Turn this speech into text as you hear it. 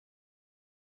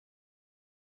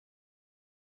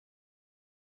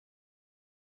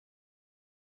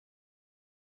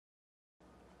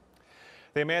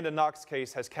The Amanda Knox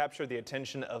case has captured the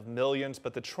attention of millions,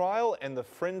 but the trial and the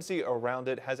frenzy around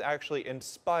it has actually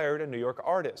inspired a New York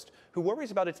artist who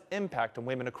worries about its impact on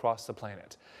women across the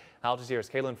planet. Al Jazeera's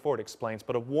Kaelyn Forde explains,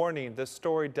 but a warning, this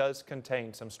story does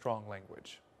contain some strong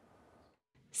language.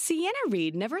 Sienna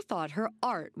Reid never thought her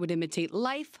art would imitate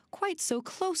life quite so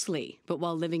closely. But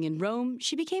while living in Rome,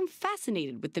 she became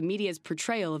fascinated with the media's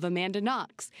portrayal of Amanda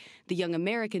Knox, the young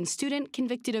American student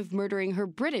convicted of murdering her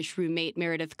British roommate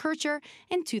Meredith Kercher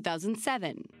in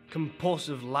 2007.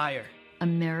 Compulsive liar.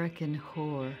 American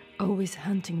whore. Always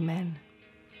hunting men.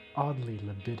 Oddly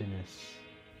libidinous.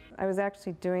 I was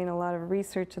actually doing a lot of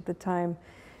research at the time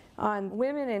on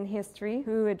women in history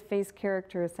who had faced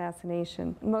character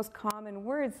assassination. The most common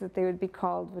words that they would be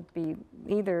called would be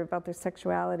either about their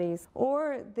sexualities,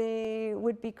 or they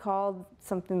would be called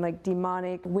something like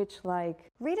demonic,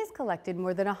 witch-like. Reid has collected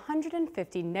more than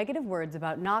 150 negative words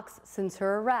about Knox since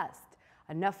her arrest,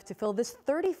 enough to fill this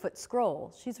 30-foot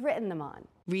scroll she's written them on.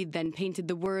 Reid then painted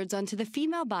the words onto the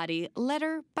female body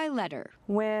letter by letter.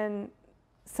 When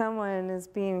someone is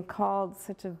being called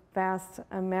such a vast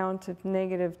amount of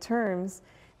negative terms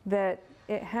that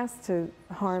it has to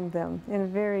harm them in a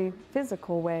very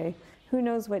physical way. Who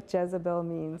knows what Jezebel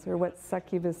means, or what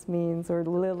succubus means, or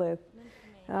Lilith?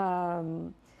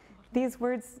 These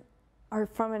words are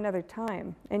from another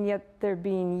time, and yet they're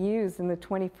being used in the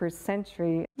 21st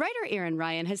century. Writer Erin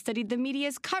Ryan has studied the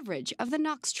media's coverage of the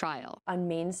Knox trial. On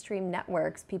mainstream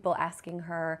networks, people asking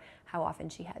her how often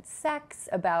she had sex,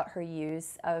 about her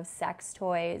use of sex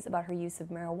toys, about her use of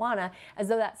marijuana, as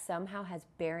though that somehow has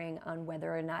bearing on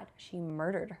whether or not she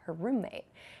murdered her roommate.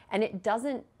 And it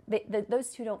doesn't,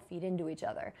 those two don't feed into each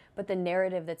other, but the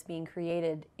narrative that's being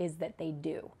created is that they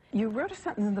do. You wrote a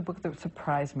sentence in the book that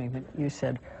surprised me, that you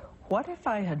said, "What if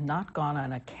I had not gone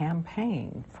on a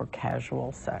campaign for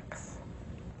casual sex?"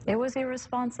 It was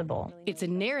irresponsible. It's a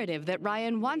narrative that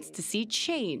Ryan wants to see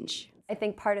change. I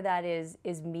think part of that is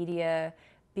media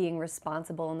being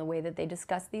responsible in the way that they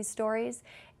discuss these stories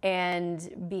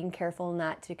and being careful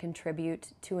not to contribute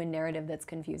to a narrative that's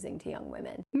confusing to young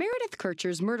women. Meredith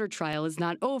Kercher's murder trial is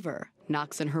not over.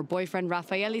 Knox and her boyfriend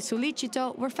Raffaele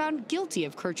Solicito were found guilty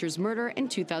of Kercher's murder in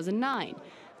 2009,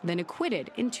 then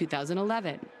acquitted in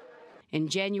 2011. In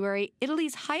January,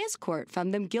 Italy's highest court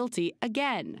found them guilty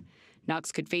again.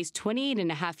 Knox could face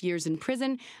 28.5 years in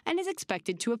prison and is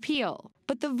expected to appeal.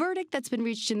 But the verdict that's been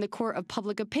reached in the court of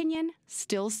public opinion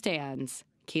still stands.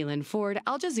 Kaelyn Forde,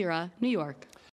 Al Jazeera, New York.